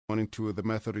Morning to the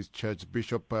Methodist Church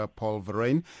Bishop Paul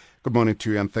Verreynne. Good morning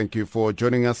to you and thank you for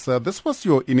joining us. This was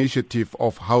your initiative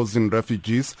of housing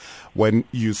refugees when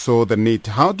you saw the need.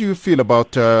 How do you feel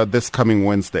about this coming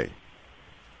Wednesday?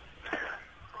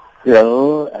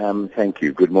 Well, thank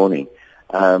you. Good morning.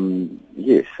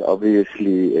 Yes,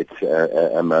 obviously it's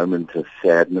a moment of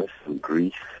sadness and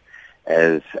grief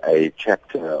as a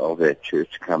chapter of that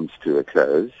church comes to a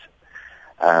close.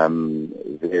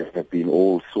 There have been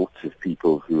all sorts of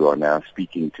people who are now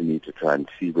speaking to me to try and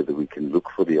see whether we can look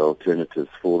for the alternatives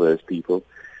for those people.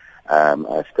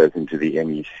 I've spoken to the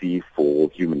MEC for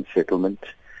Human Settlement,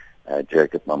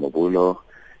 Jacob Mamabulo.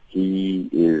 He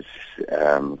is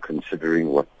considering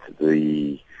what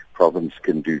the province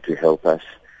can do to help us,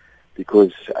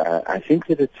 because I think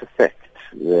that it's a fact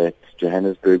that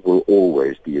Johannesburg will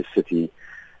always be a city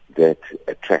that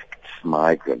attracts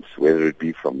migrants, whether it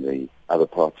be from the other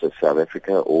parts of South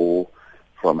Africa or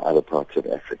from other parts of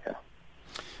Africa.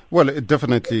 Well, it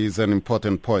definitely is an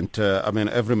important point.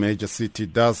 Every major city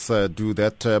does do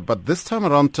that. But this time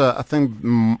around, I think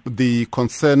the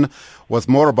concern was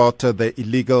more about the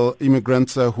illegal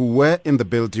immigrants who were in the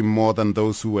building more than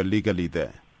those who were legally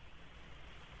there.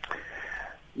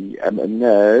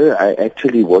 No,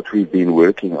 actually what we've been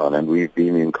working on, and we've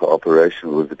been in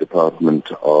cooperation with the Department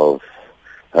of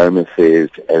Home Affairs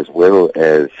as well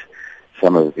as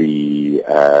some of the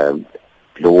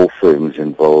law firms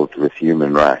involved with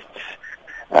human rights,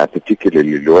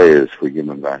 particularly Lawyers for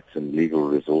Human Rights and Legal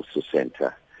Resources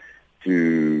Center,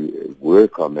 to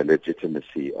work on the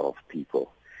legitimacy of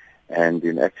people. And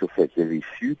in actual fact, very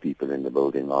few people in the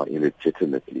building are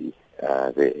illegitimately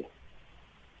there.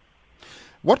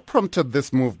 What prompted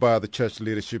this move by the church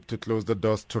leadership to close the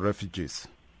doors to refugees?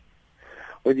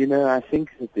 Well, I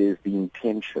think that there's been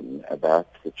tension about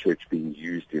the church being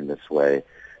used in this way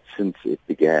since it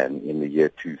began in the year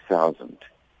 2000.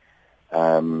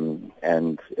 And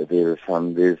there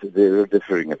are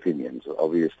differing opinions.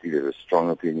 Obviously, there are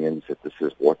strong opinions that this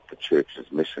is what the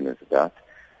church's mission is about.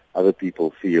 Other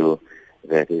people feel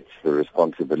that it's the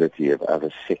responsibility of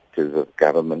other sectors of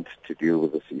government to deal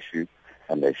with this issue,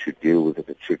 and they should deal with it.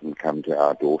 It shouldn't come to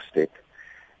our doorstep.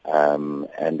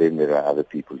 And then there are other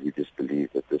people who just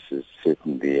believe that this is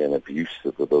certainly an abuse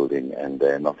of the building and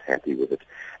they're not happy with it.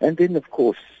 And then, of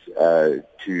course,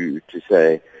 to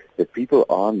say that people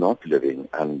are not living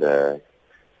under,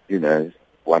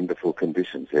 wonderful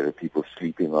conditions. There are people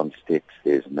sleeping on steps.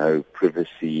 There's no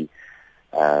privacy.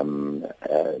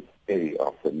 Very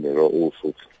often there are all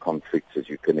sorts of conflicts, as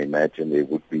you can imagine there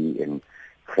would be in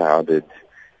crowded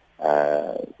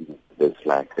neighborhoods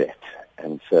like that.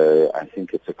 And so I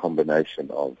think it's a combination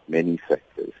of many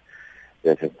factors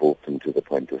that have brought them to the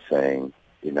point of saying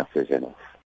enough is enough.